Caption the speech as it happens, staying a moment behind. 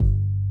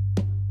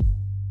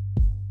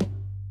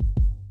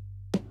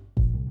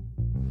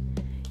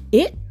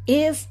It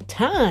is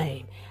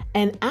time,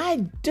 and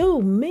I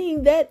do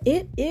mean that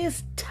it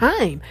is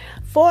time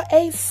for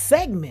a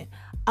segment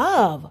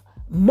of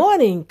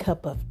Morning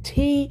Cup of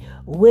Tea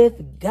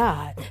with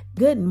God.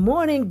 Good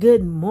morning,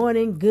 good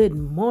morning, good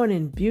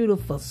morning,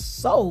 beautiful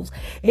souls.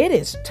 It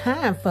is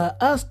time for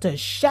us to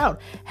shout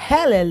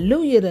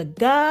hallelujah to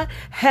God.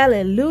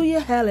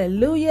 Hallelujah,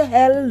 hallelujah,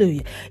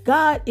 hallelujah.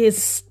 God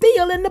is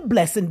still in the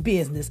blessing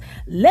business.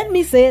 Let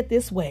me say it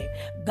this way.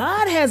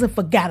 God hasn't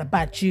forgot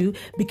about you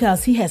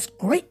because he has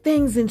great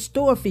things in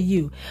store for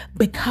you.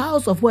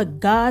 Because of what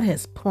God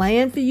has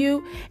planned for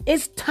you,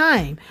 it's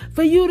time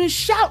for you to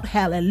shout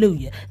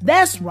hallelujah.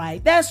 That's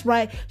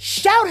right.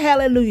 Shout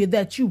hallelujah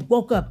that you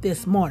woke up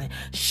this morning.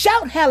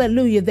 Shout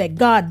hallelujah that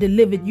God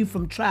delivered you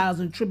from trials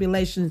and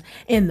tribulations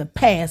in the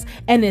past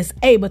and is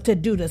able to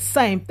do the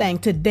same thing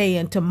today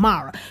and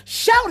tomorrow.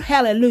 Shout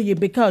hallelujah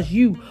because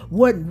you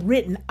weren't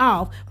written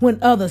off when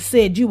others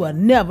said you will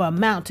never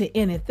amount to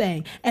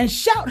anything. And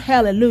shout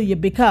hallelujah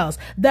because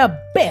the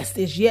best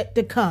is yet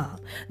to come.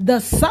 The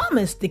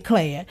psalmist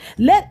declared,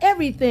 "Let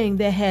everything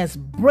that has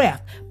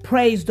breath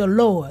praise the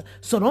Lord."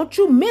 So don't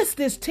you miss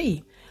this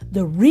tea.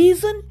 The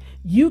reason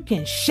you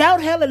can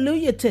shout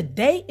hallelujah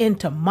today and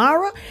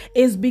tomorrow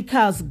is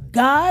because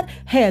God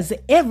has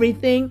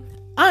everything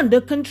under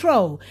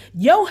control.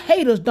 Your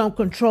haters don't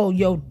control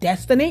your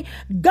destiny.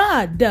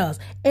 God does.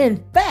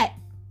 In fact,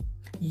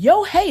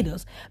 your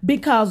haters,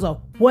 because of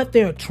what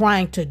they're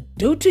trying to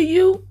do to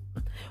you,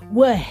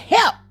 will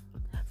help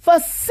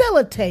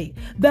facilitate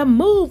the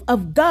move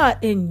of God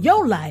in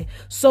your life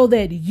so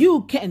that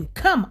you can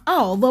come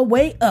all the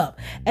way up.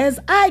 As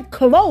I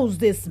close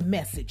this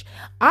message,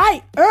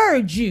 I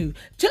urge you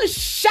to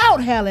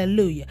shout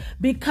hallelujah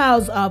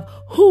because of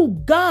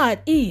who God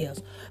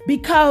is,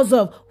 because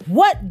of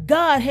what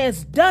God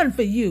has done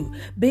for you,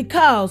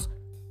 because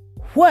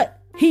what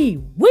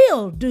he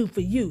will do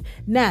for you.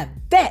 Now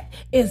that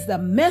is the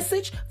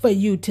message for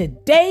you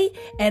today,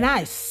 and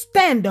I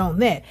stand on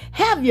that.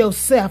 Have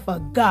yourself a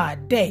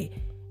God day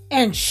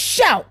and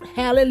shout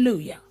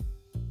hallelujah.